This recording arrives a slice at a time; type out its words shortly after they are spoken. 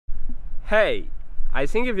Hey, I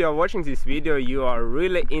think if you are watching this video, you are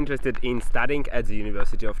really interested in studying at the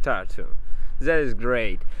University of Tartu. That is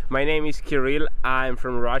great. My name is Kirill, I'm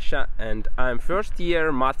from Russia and I'm first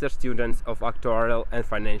year master student of Actuarial and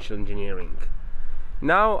Financial Engineering.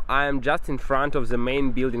 Now I am just in front of the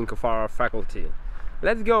main building of our faculty.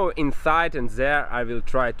 Let's go inside and there I will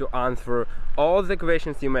try to answer all the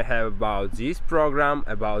questions you may have about this program,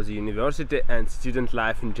 about the university and student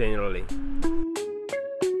life in generally.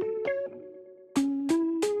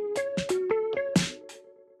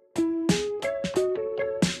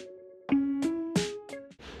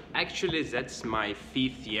 Actually, that's my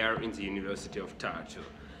 5th year in the University of Tartu.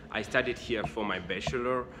 I studied here for my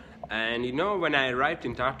bachelor, and when I arrived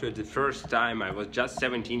in Tartu the first time, I was just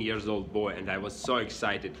 17 years old boy and I was so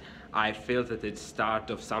excited. I felt that it's start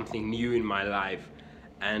of something new in my life.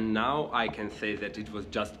 And now I can say that it was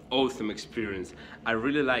just awesome experience. I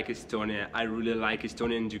really like Estonia. I really like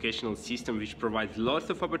Estonian educational system, which provides lots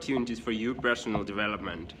of opportunities for your personal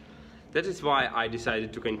development. That is why I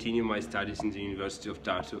decided to continue my studies in the University of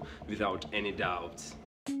Tartu without any doubts.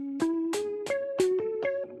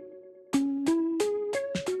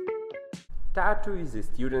 Tartu is the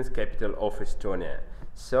students' capital of Estonia,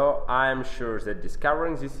 so I am sure that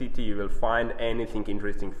discovering this city you will find anything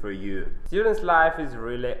interesting for you. Students' life is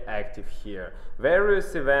really active here.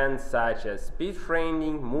 Various events such as speed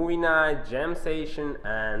training, movie night, jam session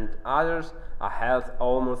and others are held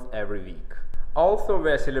almost every week. Also, we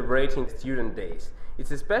are celebrating student days.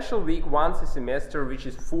 It's a special week once a semester which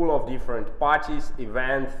is full of different parties,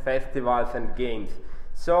 events, festivals and games.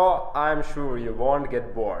 So I'm sure you won't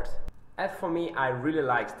get bored. As for me, I really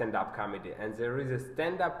like stand-up comedy and there is a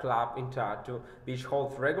stand-up club in Tartu which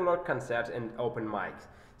holds regular concerts and open mics.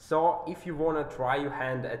 So if you wanna try your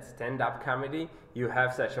hand at stand-up comedy, you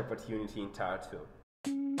have such opportunity in Tartu.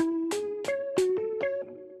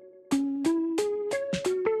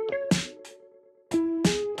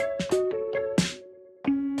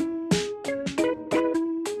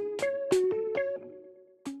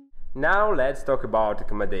 Now let's talk about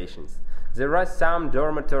accommodations. There are some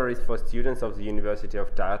dormitories for students of the University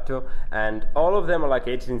of Tartu and all of them are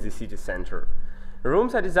located in the city center.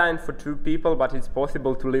 Rooms are designed for 2 people, but it's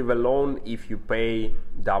possible to live alone if you pay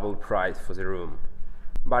double price for the room.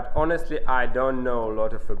 But honestly, I don't know a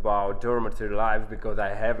lot about dormitory life because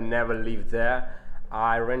I have never lived there.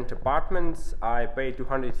 I rent apartments, I pay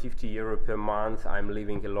 250 euro per month, I'm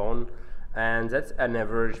living alone, and that's an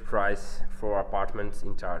average price for apartments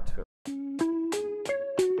in Tartu.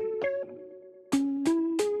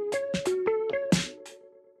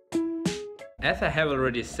 As I have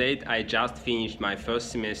already said, I just finished my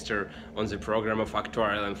first semester on the program of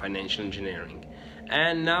Actuarial and Financial Engineering.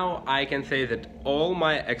 And now I can say that all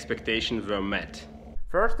my expectations were met.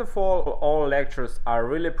 First of all lectures are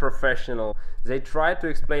really professional. They try to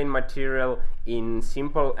explain material in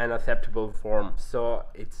simple and acceptable form, so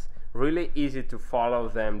it's really easy to follow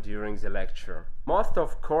them during the lecture. Most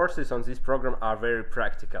of courses on this program are very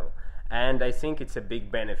practical. And I think it's a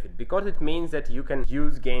big benefit because it means that you can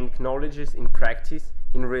use gained knowledges in practice,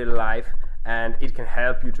 in real life, and it can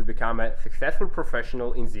help you to become a successful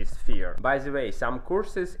professional in this sphere. By the way, some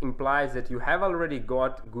courses imply that you have already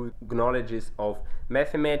got good knowledges of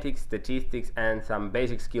mathematics, statistics and some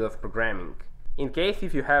basic skill of programming. In case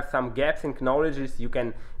if you have some gaps in knowledges, you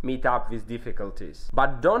can meet up with difficulties.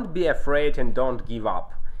 But don't be afraid and don't give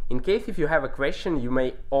up. In case if you have a question, you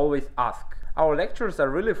may always ask. Our lecturers are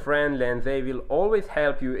really friendly and they will always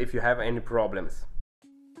help you if you have any problems.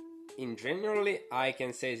 In generally, I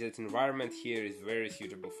can say that environment here is very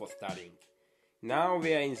suitable for studying. Now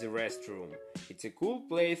we are in the restroom. It's a cool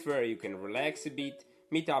place where you can relax a bit,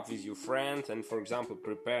 meet up with your friends and for example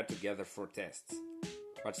prepare together for tests.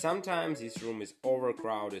 But sometimes this room is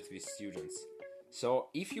overcrowded with students. So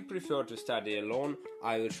if you prefer to study alone,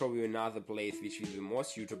 I will show you another place which will be more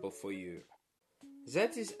suitable for you.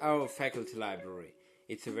 That is our faculty library.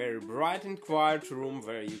 It's a very bright and quiet room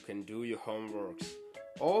where you can do your homeworks.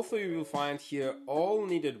 Also, you will find here all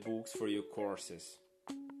needed books for your courses.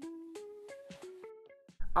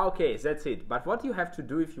 Okay, that's it. But what you have to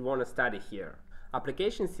do if you want to study here?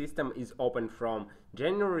 Application system is open from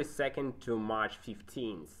January 2nd to March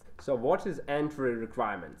 15th. So what is entry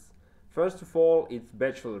requirements? First of all, it's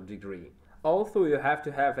bachelor degree. Also, you have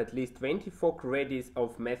to have at least 24 credits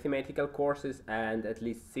of mathematical courses and at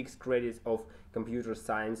least 6 credits of computer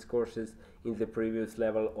science courses in the previous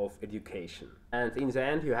level of education. And in the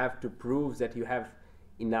end, you have to prove that you have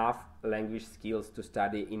enough language skills to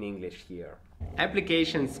study in English here.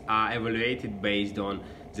 Applications are evaluated based on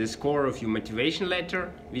the score of your motivation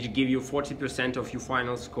letter, which give you 40% of your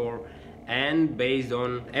final score, and based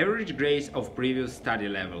on average grades of previous study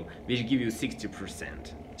level, which give you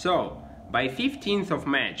 60%. So, by 15th of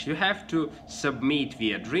March, you have to submit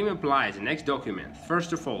via Dream Apply the next document.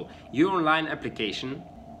 First of all, your online application,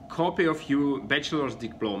 copy of your bachelor's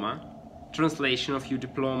diploma, translation of your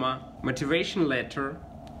diploma, motivation letter,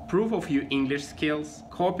 proof of your English skills,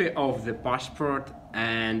 copy of the passport,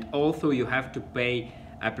 and also you have to pay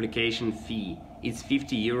application fee. It's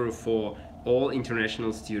 50 euro for all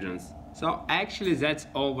international students. So actually that's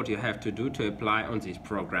all what you have to do to apply on this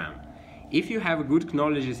program. If you have good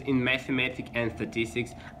knowledge in mathematics and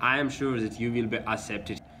statistics, I am sure that you will be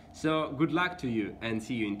accepted. So good luck to you and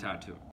see you in Tartu.